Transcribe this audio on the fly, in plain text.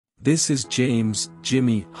This is James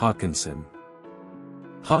 "Jimmy" Haakenson.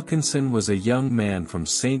 Haakenson was a young man from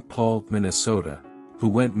St. Paul, Minnesota, who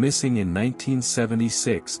went missing in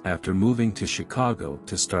 1976 after moving to Chicago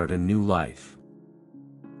to start a new life.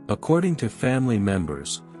 According to family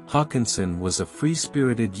members, Haakenson was a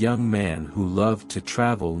free-spirited young man who loved to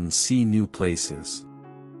travel and see new places.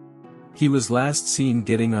 He was last seen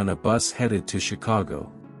getting on a bus headed to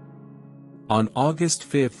Chicago. On August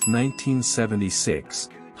 5, 1976,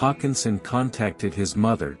 Haakenson contacted his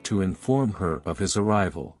mother to inform her of his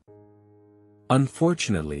arrival.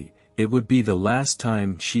 Unfortunately, it would be the last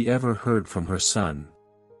time she ever heard from her son.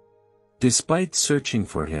 Despite searching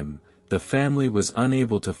for him, the family was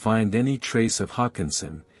unable to find any trace of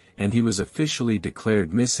Haakenson, and he was officially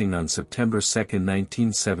declared missing on September 2,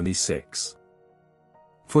 1976.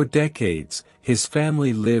 For decades, his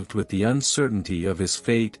family lived with the uncertainty of his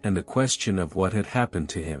fate and the question of what had happened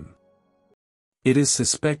to him. It is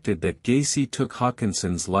suspected that Gacy took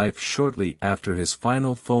Haakenson's life shortly after his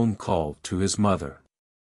final phone call to his mother.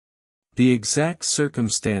 The exact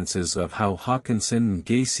circumstances of how Haakenson and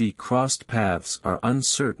Gacy crossed paths are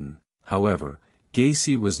uncertain. However,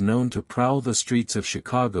 Gacy was known to prowl the streets of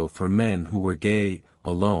Chicago for men who were gay,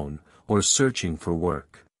 alone, or searching for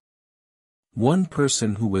work. One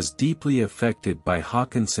person who was deeply affected by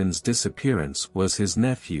Haakenson's disappearance was his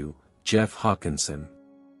nephew, Jeff Haakenson.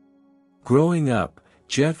 Growing up,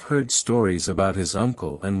 Jeff heard stories about his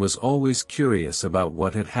uncle and was always curious about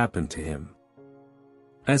what had happened to him.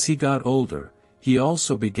 As he got older, he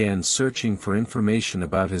also began searching for information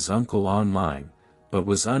about his uncle online, but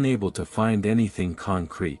was unable to find anything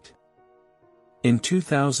concrete. In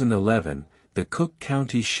 2011, the Cook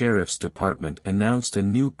County Sheriff's Department announced a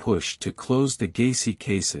new push to close the Gacy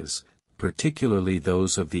cases, particularly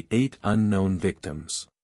those of the 8 unknown victims.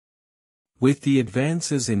 With the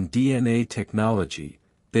advances in DNA technology,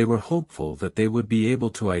 they were hopeful that they would be able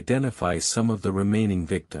to identify some of the remaining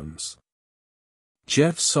victims.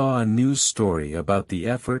 Jeff saw a news story about the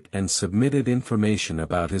effort and submitted information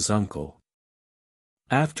about his uncle.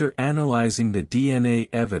 After analyzing the DNA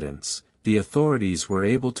evidence, the authorities were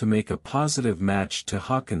able to make a positive match to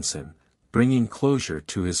Haakenson, bringing closure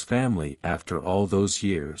to his family after all those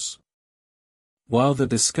years. While the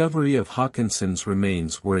discovery of Haakenson's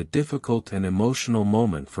remains were a difficult and emotional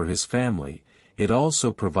moment for his family, it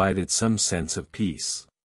also provided some sense of peace.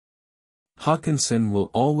 Haakenson will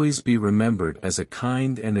always be remembered as a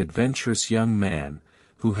kind and adventurous young man,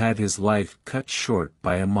 who had his life cut short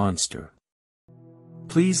by a monster.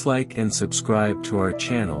 Please like and subscribe to our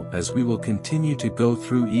channel as we will continue to go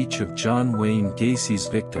through each of John Wayne Gacy's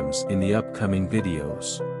victims in the upcoming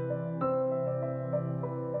videos.